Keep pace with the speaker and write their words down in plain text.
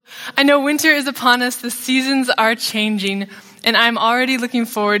I know winter is upon us, the seasons are changing, and I'm already looking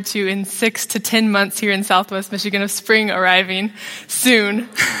forward to, in 6 to 10 months here in Southwest Michigan, of spring arriving soon,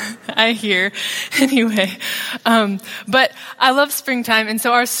 I hear. Anyway, but I love springtime, and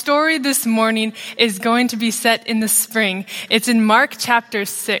so our story this morning is going to be set in the spring. It's in Mark chapter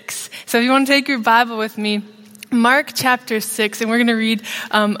 6. So if you want to take your Bible with me, Mark chapter 6, and we're going to read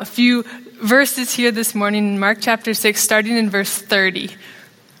a few verses here this morning in Mark chapter 6, starting in verse 30.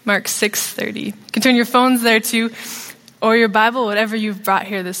 Mark 6:30. You can turn your phones there too, or your Bible, whatever you've brought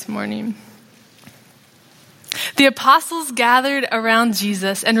here this morning. The apostles gathered around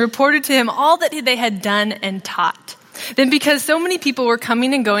Jesus and reported to him all that they had done and taught. Then, because so many people were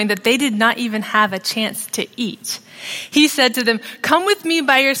coming and going that they did not even have a chance to eat, he said to them, "Come with me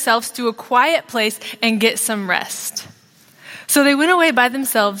by yourselves to a quiet place and get some rest." So they went away by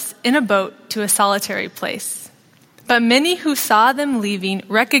themselves in a boat to a solitary place. But many who saw them leaving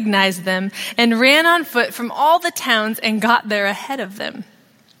recognized them and ran on foot from all the towns and got there ahead of them.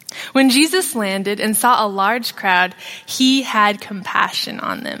 When Jesus landed and saw a large crowd, he had compassion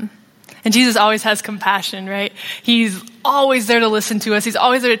on them. And Jesus always has compassion, right? He's always there to listen to us. He's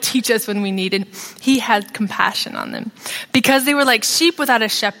always there to teach us when we need it. He had compassion on them because they were like sheep without a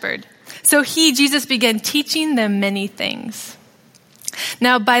shepherd. So Jesus began teaching them many things.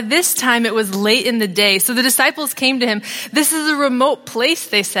 Now, by this time, it was late in the day, so the disciples came to him. "This is a remote place,"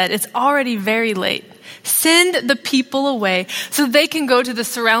 they said. "It's already very late. Send the people away so they can go to the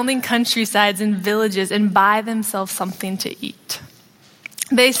surrounding countrysides and villages and buy themselves something to eat."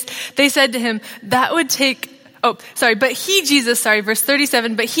 They said to him, "That would take..." verse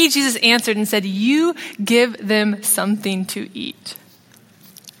 37, but Jesus answered and said, "You give them something to eat."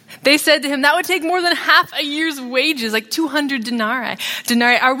 They said to him, "That would take more than half a year's wages, like 200 denarii.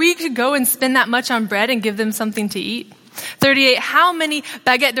 Are we to go and spend that much on bread and give them something to eat?" 38, "How many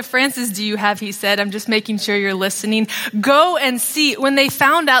baguette de Frances do you have?" he said. I'm just making sure you're listening. "Go and see." When they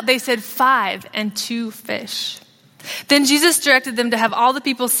found out, they said 5 and 2 fish. Then Jesus directed them to have all the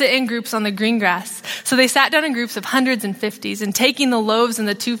people sit in groups on the green grass. So they sat down in groups of hundreds and fifties, and taking the loaves and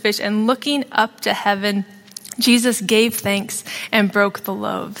the 2 fish and looking up to heaven, Jesus gave thanks and broke the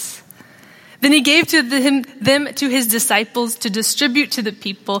loaves. Then he gave them to his disciples to distribute to the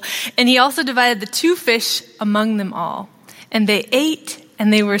people, and he also divided the 2 fish among them all. And they ate,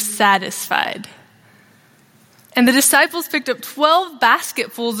 and they were satisfied. And the disciples picked up 12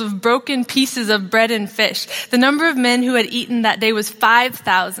 basketfuls of broken pieces of bread and fish. The number of men who had eaten that day was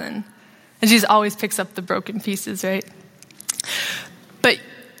 5,000. And Jesus always picks up the broken pieces, right? But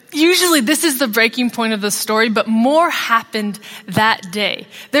usually this is the breaking point of the story, but more happened that day.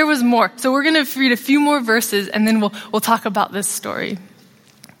 There was more. So we're going to read a few more verses, and then we'll talk about this story.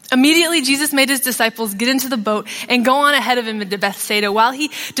 Immediately, Jesus made his disciples get into the boat and go on ahead of him into Bethsaida while he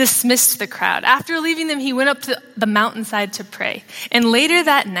dismissed the crowd. After leaving them, he went up to the mountainside to pray. And later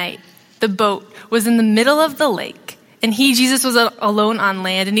that night, the boat was in the middle of the lake, and Jesus was alone on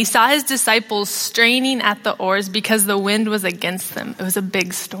land, and he saw his disciples straining at the oars because the wind was against them. It was a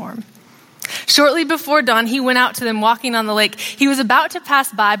big storm. Shortly before dawn, he went out to them walking on the lake. He was about to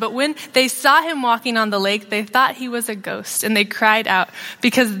pass by, but when they saw him walking on the lake, they thought he was a ghost, and they cried out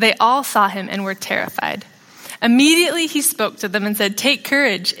because they all saw him and were terrified. Immediately he spoke to them and said, "Take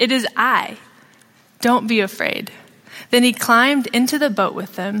courage, it is I. Don't be afraid." Then he climbed into the boat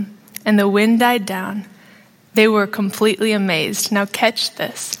with them, and the wind died down. They were completely amazed. Now catch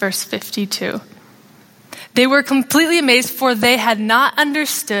this, verse 52. They were completely amazed, for they had not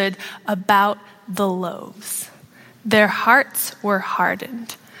understood about the loaves. Their hearts were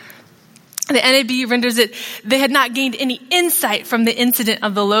hardened. The NAB renders it, they had not gained any insight from the incident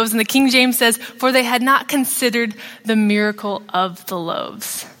of the loaves. And the King James says, for they had not considered the miracle of the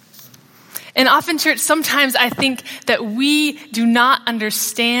loaves. And often, church, sometimes I think that we do not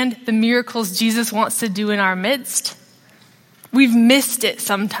understand the miracles Jesus wants to do in our midst. We've missed it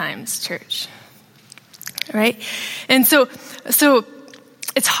sometimes, church. Right? And so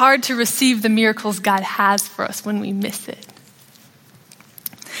it's hard to receive the miracles God has for us when we miss it.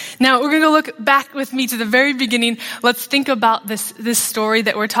 Now, we're going to look back with me to the very beginning. Let's think about this story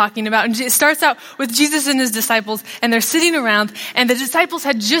that we're talking about. And it starts out with Jesus and his disciples, and they're sitting around, and the disciples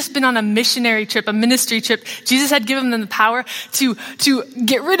had just been on a missionary trip, a ministry trip. Jesus had given them the power to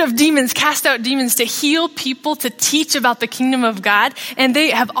get rid of demons, cast out demons, to heal people, to teach about the kingdom of God. And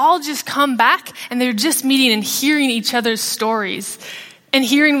they have all just come back, and they're just meeting and hearing each other's stories and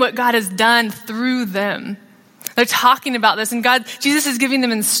hearing what God has done through them. They're talking about this, and Jesus is giving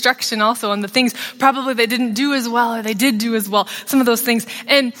them instruction also on the things probably they didn't do as well, or they did do as well, some of those things.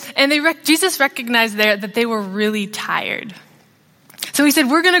 And Jesus recognized there that they were really tired. So he said,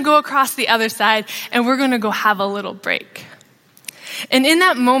 we're going to go across the other side and we're going to go have a little break. And in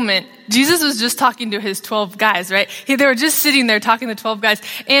that moment, Jesus was just talking to his 12 guys, right? They were just sitting there talking to 12 guys,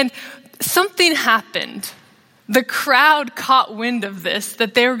 and something happened. The crowd caught wind of this,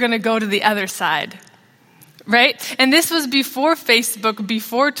 that they were going to go to the other side, right? And this was before Facebook,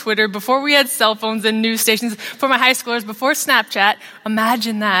 before Twitter, before we had cell phones and news stations, for my high schoolers, before Snapchat.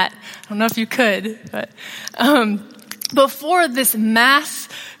 Imagine that. I don't know if you could, but before this mass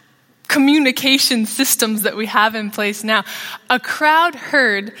communication systems that we have in place now, a crowd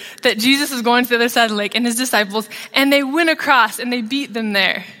heard that Jesus was going to the other side of the lake and his disciples, and they went across and they beat them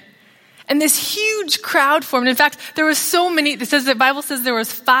there. And this huge crowd formed. In fact, there were so many, the Bible says there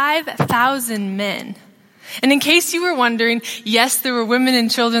was 5,000 men. And in case you were wondering, yes, there were women and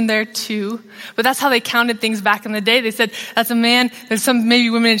children there too, but that's how they counted things back in the day. They said, that's a man, there's some maybe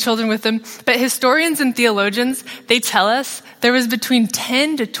women and children with them. But historians and theologians, they tell us there was between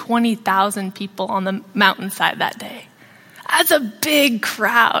 10 to 20,000 people on the mountainside that day. That's a big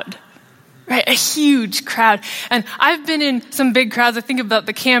crowd, right? A huge crowd. And I've been in some big crowds. I think about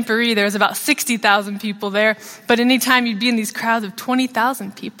the Camporee, there was about 60,000 people there. But anytime you'd be in these crowds of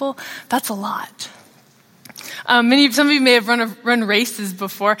 20,000 people, that's a lot. Some of you may have run races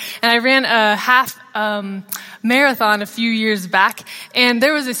before, and I ran a half marathon a few years back, and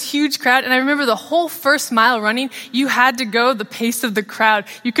there was this huge crowd, and I remember the whole first mile running, you had to go the pace of the crowd.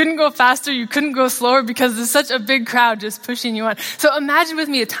 You couldn't go faster, you couldn't go slower, because there's such a big crowd just pushing you on. So imagine with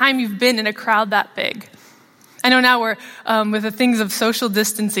me a time you've been in a crowd that big. I know now we're, with the things of social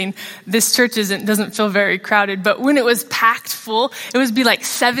distancing, this church doesn't feel very crowded, but when it was packed full, it would be like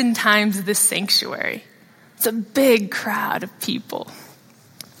 7 times this sanctuary. It's a big crowd of people.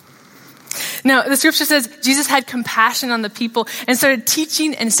 Now, the scripture says Jesus had compassion on the people and started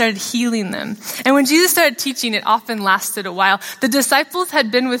teaching and started healing them. And when Jesus started teaching, it often lasted a while. The disciples had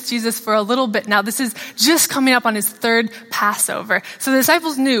been with Jesus for a little bit now. This is just coming up on his 3rd Passover. So the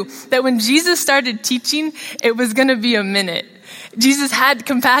disciples knew that when Jesus started teaching, it was going to be a minute. Jesus had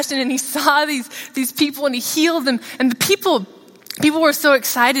compassion and he saw these people and he healed them. And the people were so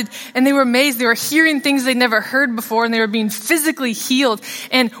excited and they were amazed. They were hearing things they'd never heard before and they were being physically healed.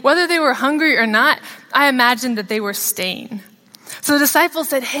 And whether they were hungry or not, I imagine that they were staying. So the disciples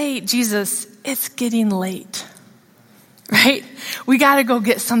said, hey, Jesus, it's getting late, right? We got to go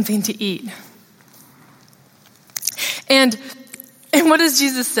get something to eat. And what does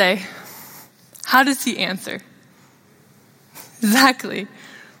Jesus say? How does he answer? Exactly.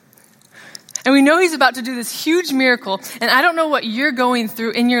 And we know he's about to do this huge miracle. And I don't know what you're going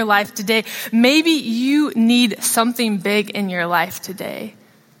through in your life today. Maybe you need something big in your life today.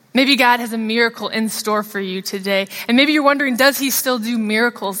 Maybe God has a miracle in store for you today. And maybe you're wondering, does he still do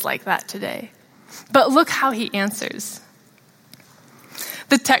miracles like that today? But look how he answers.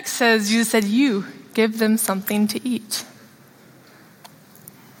 The text says, Jesus said, you give them something to eat.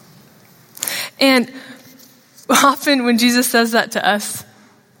 And often when Jesus says that to us,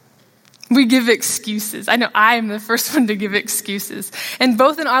 we give excuses. I know I am the first one to give excuses. And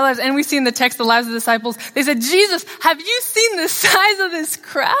both in our lives, and we see in the text, the lives of the disciples, they said, Jesus, have you seen the size of this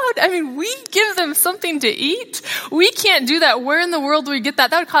crowd? I mean, we give them something to eat. We can't do that. Where in the world do we get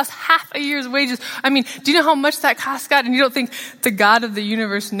that? That would cost half a year's wages. I mean, do you know how much that cost, God? And you don't think the God of the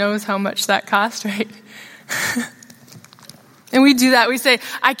universe knows how much that cost, right? And we do that. We say,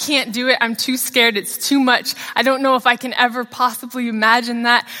 I can't do it. I'm too scared. It's too much. I don't know if I can ever possibly imagine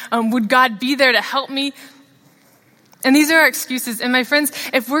that. Would God be there to help me? And these are our excuses. And my friends,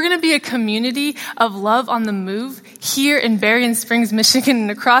 if we're going to be a community of love on the move here in Berrien Springs, Michigan,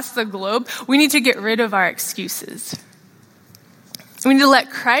 and across the globe, we need to get rid of our excuses. We need to let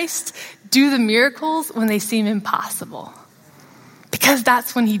Christ do the miracles when they seem impossible. Because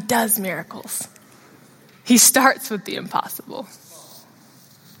that's when he does miracles. He starts with the impossible.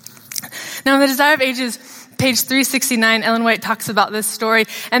 Now, in The Desire of Ages, page 369, Ellen White talks about this story.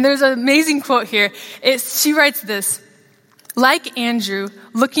 And there's an amazing quote here. She writes this: like Andrew,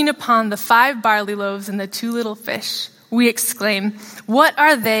 looking upon the 5 barley loaves and the 2 little fish, we exclaim, what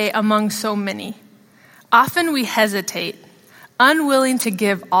are they among so many? Often we hesitate, unwilling to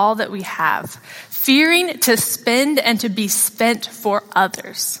give all that we have, fearing to spend and to be spent for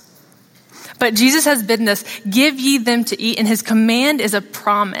others. But Jesus has bidden us, give ye them to eat, and his command is a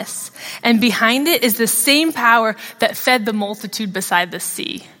promise. And behind it is the same power that fed the multitude beside the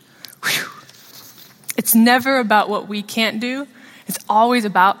sea. Whew. It's never about what we can't do. It's always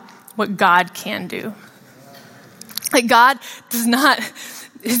about what God can do. Like God does not,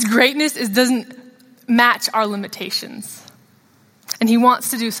 his greatness doesn't match our limitations. And he wants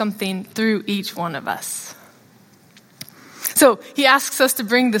to do something through each one of us. So he asks us to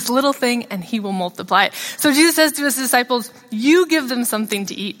bring this little thing and he will multiply it. So Jesus says to his disciples, you give them something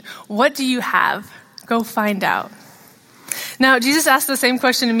to eat. What do you have? Go find out. Now, Jesus asked the same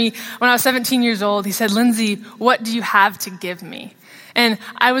question to me when I was 17 years old. He said, Lindsay, what do you have to give me? And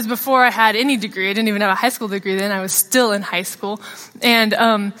I was before I had any degree. I didn't even have a high school degree then. I was still in high school. And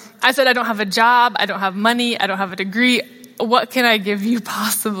I said, I don't have a job. I don't have money. I don't have a degree. What can I give you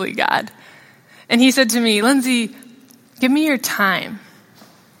possibly, God? And he said to me, Lindsay, give me your time.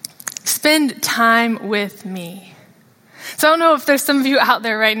 Spend time with me. So I don't know if there's some of you out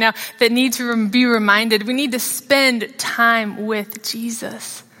there right now that need to be reminded. We need to spend time with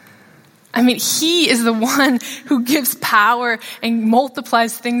Jesus. I mean, he is the one who gives power and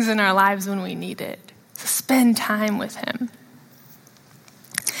multiplies things in our lives when we need it. So spend time with him.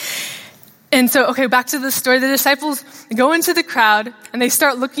 And so, okay, back to the story. The disciples go into the crowd and they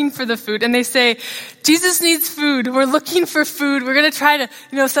start looking for the food and they say, Jesus needs food. We're looking for food. We're going to try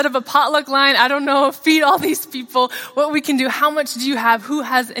to, set up a potluck line. I don't know, feed all these people, what we can do. How much do you have? Who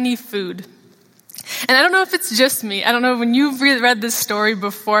has any food? And I don't know if it's just me. I don't know, when you've read this story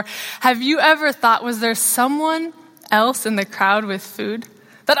before, have you ever thought, was there someone else in the crowd with food?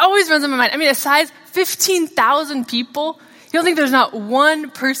 That always runs in my mind. I mean, besides 15,000 people, you don't think there's not one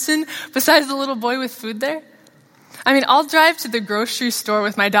person besides the little boy with food there? I mean, I'll drive to the grocery store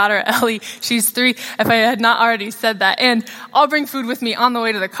with my daughter, Ellie. She's 3, if I had not already said that. And I'll bring food with me on the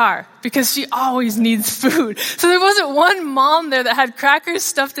way to the car because she always needs food. So there wasn't one mom there that had crackers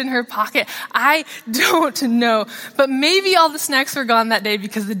stuffed in her pocket. I don't know. But maybe all the snacks were gone that day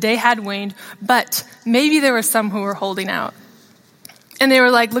because the day had waned. But maybe there were some who were holding out. And they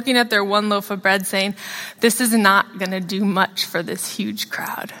were like looking at their one loaf of bread saying, this is not going to do much for this huge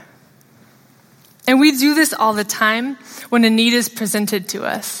crowd. And we do this all the time when a need is presented to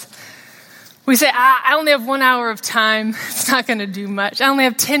us. We say, I only have 1 hour of time. It's not going to do much. I only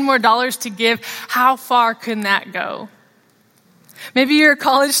have $10 more to give. How far can that go? Maybe you're a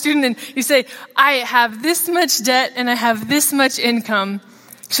college student and you say, I have this much debt and I have this much income.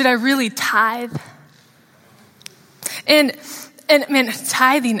 Should I really tithe? And man,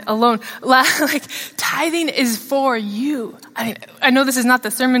 tithing alone, like tithing is for you. I mean, I know this is not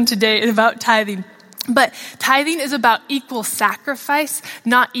the sermon today about tithing, but tithing is about equal sacrifice,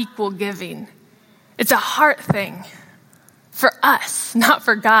 not equal giving. It's a heart thing for us, not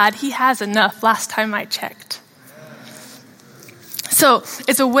for God. He has enough last time I checked. So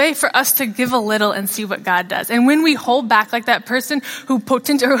it's a way for us to give a little and see what God does. And when we hold back, like that person who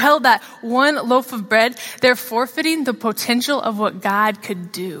held that one loaf of bread, they're forfeiting the potential of what God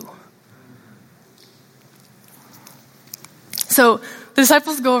could do. So the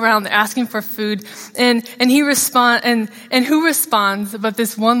disciples go around asking for food, and who responds but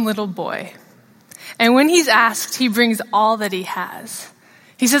this one little boy? And when he's asked, he brings all that he has.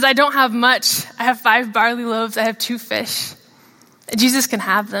 He says, I don't have much. I have 5 barley loaves. I have 2 fish. Jesus can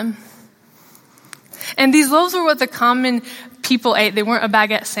have them. And these loaves were what the common people ate. They weren't a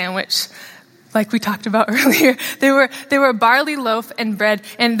baguette sandwich, like we talked about earlier. They were a barley loaf and bread,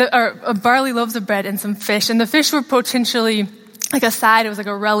 barley loaves of bread and some fish. And the fish were potentially like a side. It was like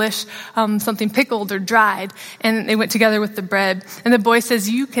a relish, something pickled or dried. And they went together with the bread. And the boy says,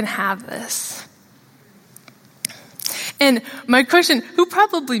 you can have this. And my question, who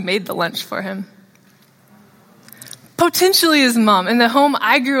probably made the lunch for him? Potentially his mom. In the home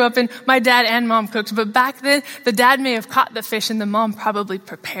I grew up in, my dad and mom cooked. But back then, the dad may have caught the fish and the mom probably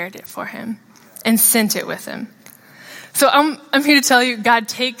prepared it for him and sent it with him. So I'm here to tell you, God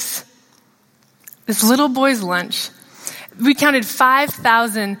takes this little boy's lunch. We counted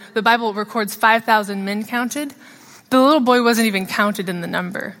 5,000. The Bible records 5,000 men counted. The little boy wasn't even counted in the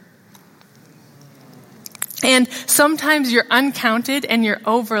number. And sometimes you're uncounted and you're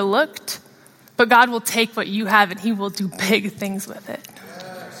overlooked. But God will take what you have and he will do big things with it.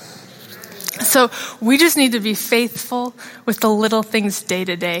 So we just need to be faithful with the little things day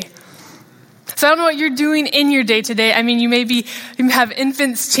to day. So I don't know what you're doing in your day to day. I mean, you have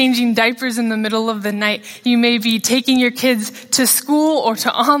infants changing diapers in the middle of the night. You may be taking your kids to school or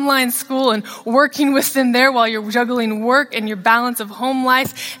to online school and working with them there while you're juggling work and your balance of home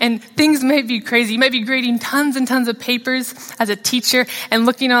life. And things may be crazy. You might be grading tons and tons of papers as a teacher and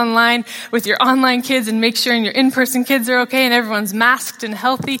looking online with your online kids and make sure your in-person kids are okay and everyone's masked and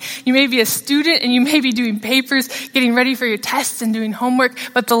healthy. You may be a student and you may be doing papers, getting ready for your tests and doing homework.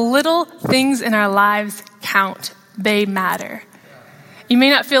 But the little things in our lives count. They matter. You may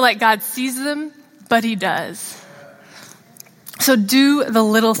not feel like God sees them, but he does. So do the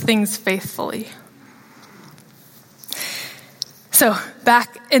little things faithfully. So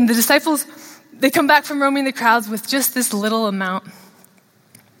back in the disciples, they come back from roaming the crowds with just this little amount.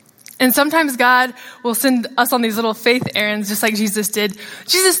 And sometimes God will send us on these little faith errands, just like Jesus did.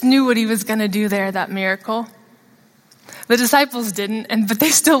 Jesus knew what he was going to do there, that miracle. The disciples didn't, but they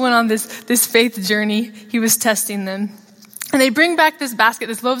still went on this faith journey. He was testing them. And they bring back this basket,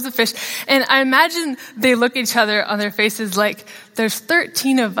 this loaves of fish. And I imagine they look at each other on their faces like, there's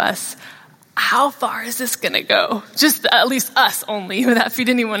 13 of us. How far is this going to go? Just at least us only. Would that feed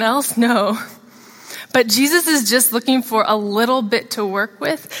anyone else? No. But Jesus is just looking for a little bit to work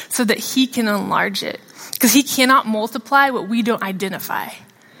with so that he can enlarge it. Because he cannot multiply what we don't identify.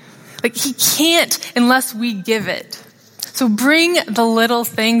 Like he can't unless we give it. So bring the little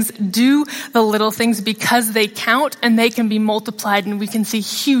things, do the little things because they count and they can be multiplied and we can see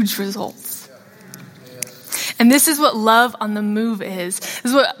huge results. And this is what love on the move is. This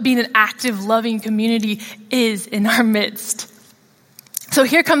is what being an active, loving community is in our midst. So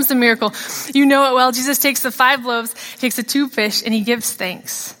here comes the miracle. You know it well. Jesus takes the 5 loaves, takes the 2 fish, and he gives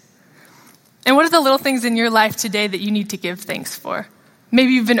thanks. And what are the little things in your life today that you need to give thanks for?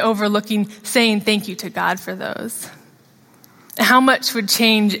 Maybe you've been overlooking saying thank you to God for those. How much would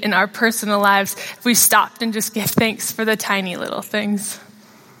change in our personal lives if we stopped and just gave thanks for the tiny little things?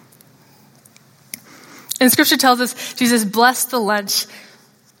 And scripture tells us Jesus blessed the lunch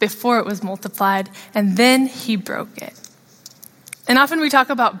before it was multiplied, and then he broke it. And often we talk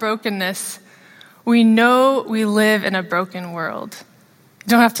about brokenness. We know we live in a broken world. You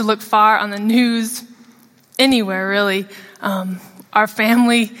don't have to look far on the news, anywhere really. Our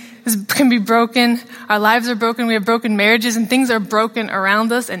family can be broken. Our lives are broken. We have broken marriages and things are broken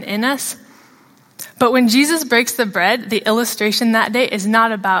around us and in us. But when Jesus breaks the bread, the illustration that day is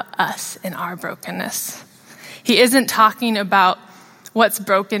not about us and our brokenness. He isn't talking about what's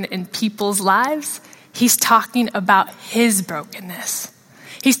broken in people's lives. He's talking about his brokenness.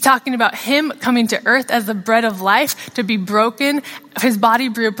 He's talking about him coming to earth as the bread of life to be broken, his body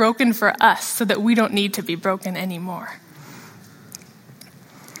be broken for us so that we don't need to be broken anymore.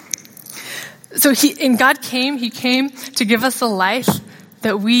 So God came to give us a life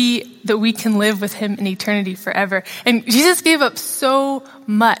that we can live with him in eternity forever. And Jesus gave up so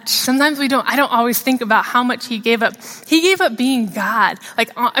much. Sometimes I don't always think about how much he gave up. He gave up being God.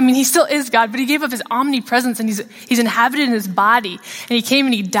 He still is God, but he gave up his omnipresence and he's inhabited in his body. And he came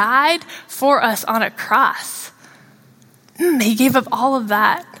and he died for us on a cross. He gave up all of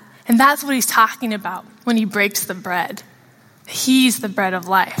that. And that's what he's talking about when he breaks the bread. He's the bread of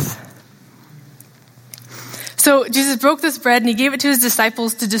life. So Jesus broke this bread and he gave it to his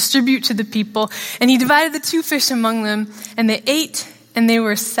disciples to distribute to the people. And he divided the 2 fish among them and they ate and they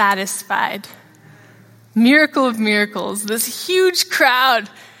were satisfied. Miracle of miracles. This huge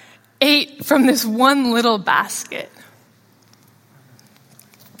crowd ate from this one little basket.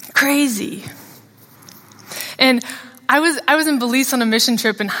 Crazy. And I was in Belize on a mission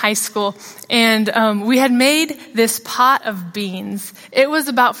trip in high school, and we had made this pot of beans. It was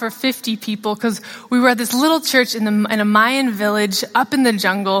about for 50 people because we were at this little church in a Mayan village up in the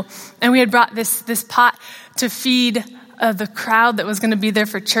jungle, and we had brought this pot to feed the crowd that was going to be there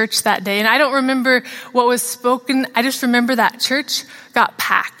for church that day. And I don't remember what was spoken. I just remember that church got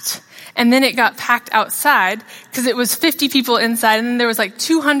packed. And then it got packed outside because it was 50 people inside. And then there was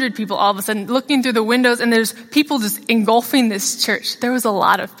 200 people all of a sudden looking through the windows. And there's people just engulfing this church. There was a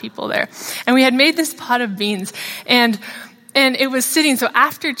lot of people there. And we had made this pot of beans. And it was sitting. So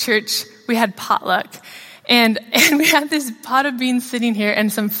after church, we had potluck. And we had this pot of beans sitting here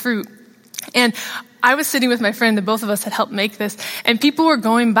and some fruit. And I was sitting with my friend, the both of us had helped make this, and people were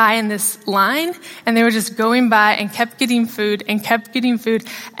going by in this line, and they were just going by and kept getting food, and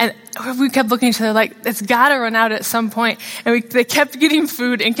we kept looking at each other like, it's gotta run out at some point. And they kept getting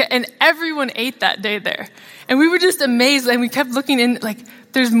food, and everyone ate that day there. And we were just amazed, and we kept looking in,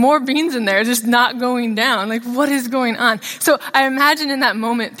 there's more beans in there, just not going down. What is going on? So I imagine in that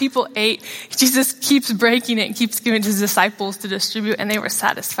moment, people ate, Jesus keeps breaking it and keeps giving it to his disciples to distribute, and they were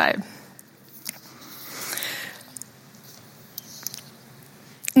satisfied.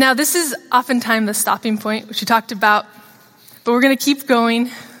 Now, this is oftentimes the stopping point, which we talked about, but we're going to keep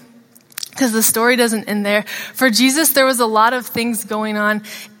going because the story doesn't end there. For Jesus, there was a lot of things going on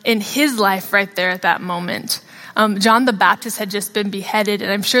in his life right there at that moment. John the Baptist had just been beheaded,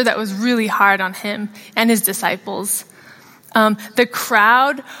 and I'm sure that was really hard on him and his disciples. The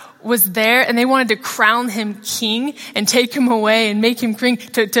crowd was there, and they wanted to crown him king and take him away and make him king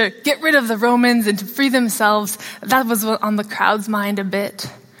to get rid of the Romans and to free themselves. That was on the crowd's mind a bit.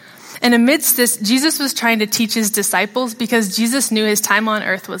 And amidst this, Jesus was trying to teach his disciples because Jesus knew his time on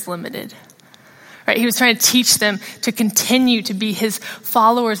earth was limited. right? He was trying to teach them to continue to be his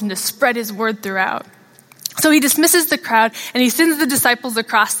followers and to spread his word throughout. So he dismisses the crowd and he sends the disciples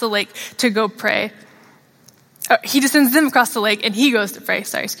across the lake to go pray. He just sends them across the lake and he goes to pray.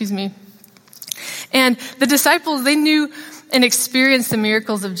 And the disciples, they knew and experienced the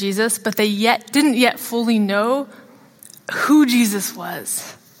miracles of Jesus, but they didn't yet fully know who Jesus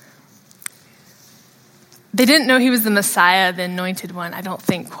was. They didn't know he was the Messiah, the anointed one, I don't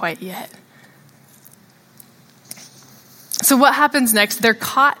think quite yet. So what happens next? They're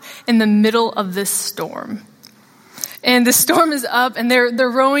caught in the middle of this storm. And the storm is up and they're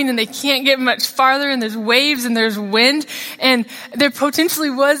rowing and they can't get much farther and there's waves and there's wind. And there potentially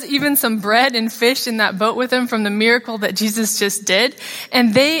was even some bread and fish in that boat with them from the miracle that Jesus just did.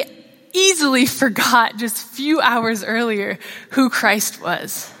 And they easily forgot just a few hours earlier who Christ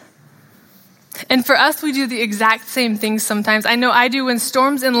was. And for us, we do the exact same thing sometimes. I know I do when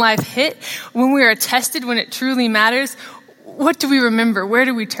storms in life hit, when we are tested, when it truly matters. What do we remember? Where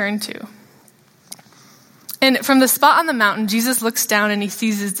do we turn to? And from the spot on the mountain, Jesus looks down and he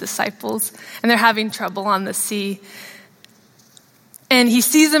sees his disciples and they're having trouble on the sea. And he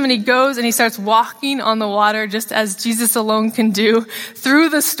sees them and he goes and he starts walking on the water just as Jesus alone can do, through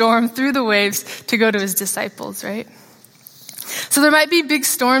the storm, through the waves, to go to his disciples, right? So there might be big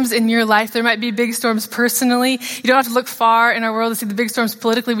storms in your life. There might be big storms personally. You don't have to look far in our world to see the big storms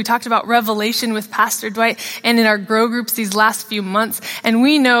politically. We talked about Revelation with Pastor Dwight and in our grow groups these last few months. And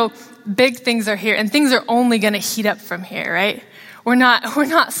we know big things are here and things are only going to heat up from here, right? We're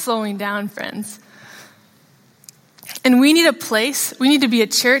not slowing down, friends. And we need to be a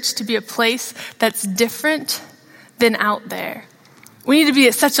church to be a place that's different than out there. We need to be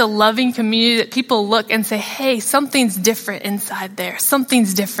such a loving community that people look and say, hey, something's different inside there.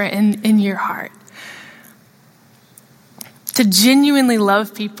 Something's different in your heart. To genuinely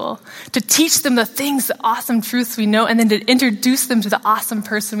love people, to teach them the things, the awesome truths we know, and then to introduce them to the awesome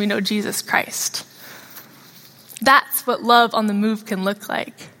person we know, Jesus Christ. That's what love on the move can look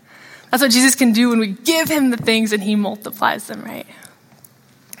like. That's what Jesus can do when we give him the things and he multiplies them, right?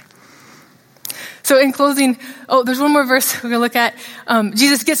 So in closing, there's one more verse we're going to look at.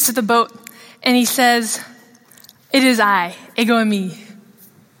 Jesus gets to the boat and he says, it is I, ego eimi.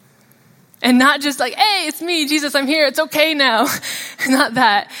 And not just like, hey, it's me, Jesus, I'm here, it's okay now. Not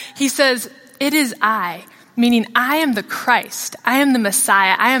that. He says, it is I, meaning I am the Christ. I am the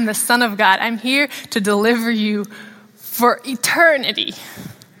Messiah. I am the Son of God. I'm here to deliver you for eternity.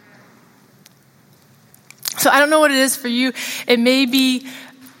 So I don't know what it is for you. It may be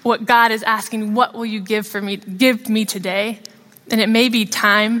what God is asking, what will you give me today? And it may be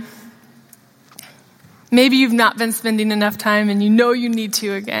time. Maybe you've not been spending enough time and you know you need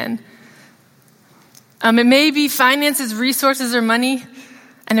to again. It may be finances, resources, or money.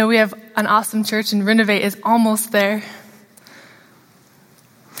 I know we have an awesome church and Renovate is almost there.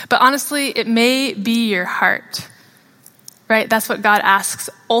 But honestly, it may be your heart, right? That's what God asks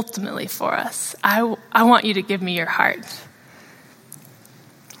ultimately for us. I want you to give me your heart.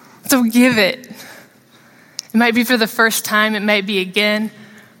 So give it. It might be for the first time. It might be again.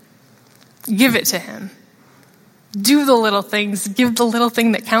 Give it to him. Do the little things. Give the little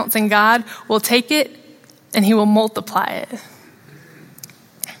thing that counts, and God will take it and he will multiply it.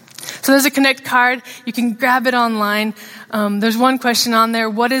 So there's a Connect card. You can grab it online. There's one question on there.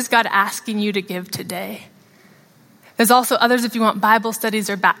 What is God asking you to give today? There's also others if you want Bible studies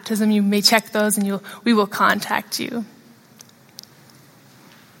or baptism. You may check those and we will contact you.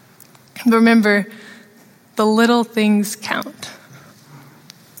 But remember, the little things count.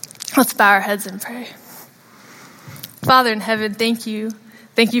 Let's bow our heads and pray. Father in heaven, thank you.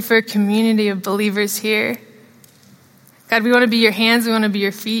 Thank you for a community of believers here. God, we want to be your hands. We want to be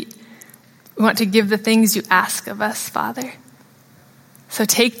your feet. We want to give the things you ask of us, Father. So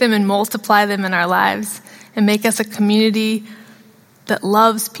take them and multiply them in our lives and make us a community that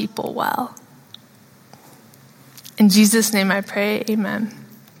loves people well. In Jesus' name I pray, amen.